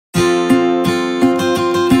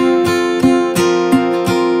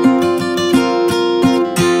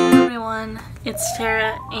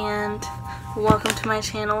welcome to my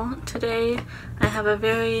channel. Today I have a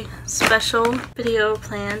very special video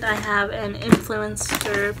planned. I have an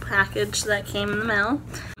Influenster package that came in the mail.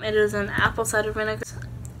 It is an apple cider vinegar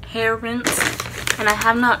hair rinse, and I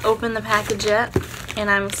have not opened the package yet,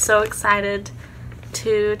 and I'm so excited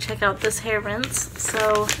to check out this hair rinse.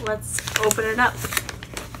 So let's open it up.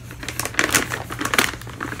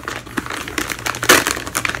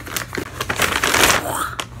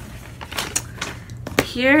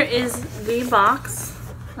 Here is the box,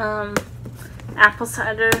 apple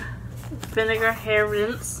cider vinegar hair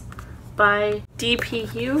rinse by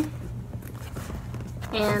DPU,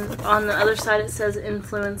 and on the other side it says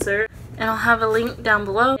Influencer, and I'll have a link down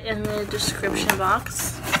below in the description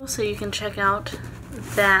box so you can check out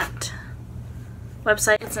that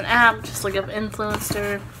website. It's an app, just look up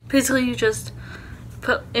Influencer. Basically you just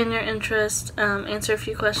put in your interest, answer a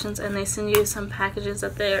few questions, and they send you some packages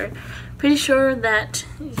that they're pretty sure that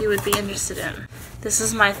you would be interested in. This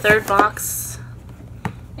is my third box,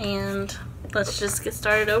 and let's just get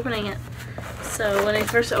started opening it. So when I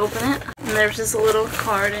first open it, there's just a little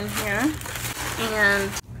card in here,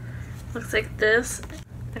 and looks like this.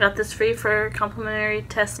 I got this free for complimentary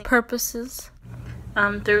testing purposes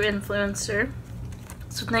through Influencer.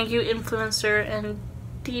 So thank you, Influencer and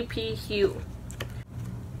DPU.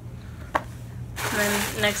 And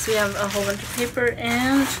then next we have a whole bunch of paper,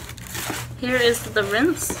 and here is the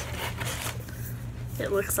rinse.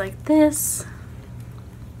 It looks like this.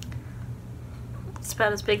 It's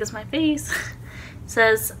about as big as my face. It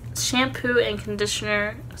says shampoo and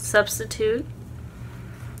conditioner substitute.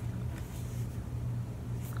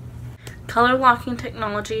 Color locking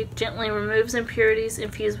technology gently removes impurities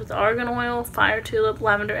infused with argan oil, fire tulip,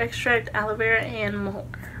 lavender extract, aloe vera, and more.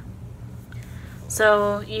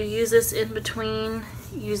 So you use this in between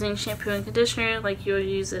using shampoo and conditioner, like you'll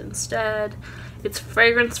use it instead. It's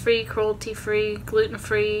fragrance free, cruelty free, gluten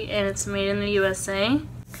free, and it's made in the USA.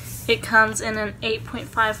 It comes in an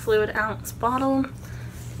 8.5 fluid ounce bottle,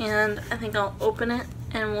 and I think I'll open it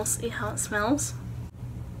and we'll see how it smells.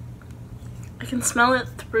 I can smell it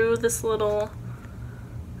through this little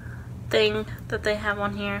thing that they have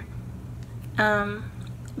on here.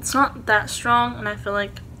 It's not that strong, and I feel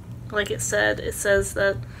like it says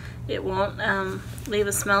that it won't leave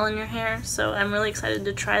a smell in your hair, so I'm really excited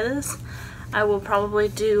to try this. I will probably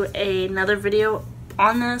do another video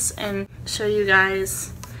on this and show you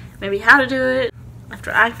guys maybe how to do it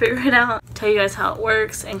after I figure it out, tell you guys how it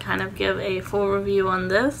works, and kind of give a full review on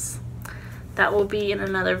this. That will be in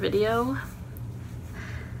another video.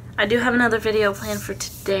 I do have another video planned for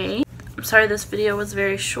today. I'm sorry this video was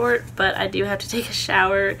very short, but I do have to take a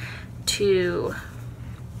shower to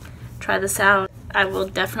try this out. I will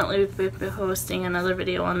definitely be posting another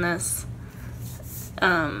video on this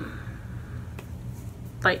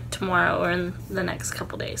like tomorrow or in the next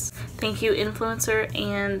couple days. Thank you, Influencer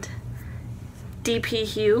and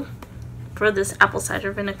DPU, for this apple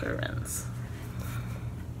cider vinegar rinse.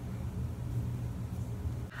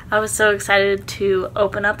 I was so excited to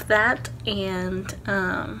open up that, and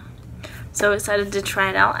so excited to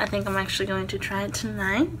try it out. I think I'm actually going to try it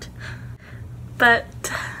tonight.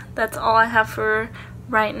 But that's all I have for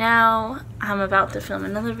right now. I'm about to film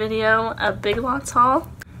another video, a Big Lots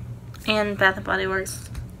haul, and Bath & Body Works.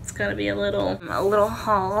 It's gonna be a little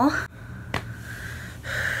haul.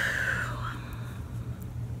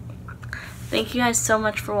 Thank you guys so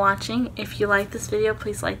much for watching. If you like this video,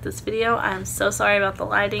 please like this video. I'm so sorry about the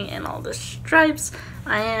lighting and all the stripes.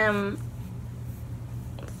 I am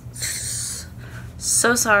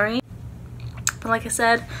so sorry. But like I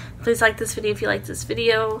said, please like this video if you like this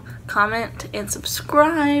video, comment and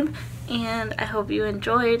subscribe, and I hope you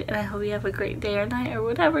enjoyed, and I hope you have a great day or night or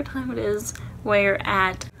whatever time it is where you're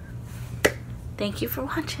at. Thank you for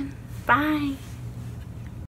watching. Bye.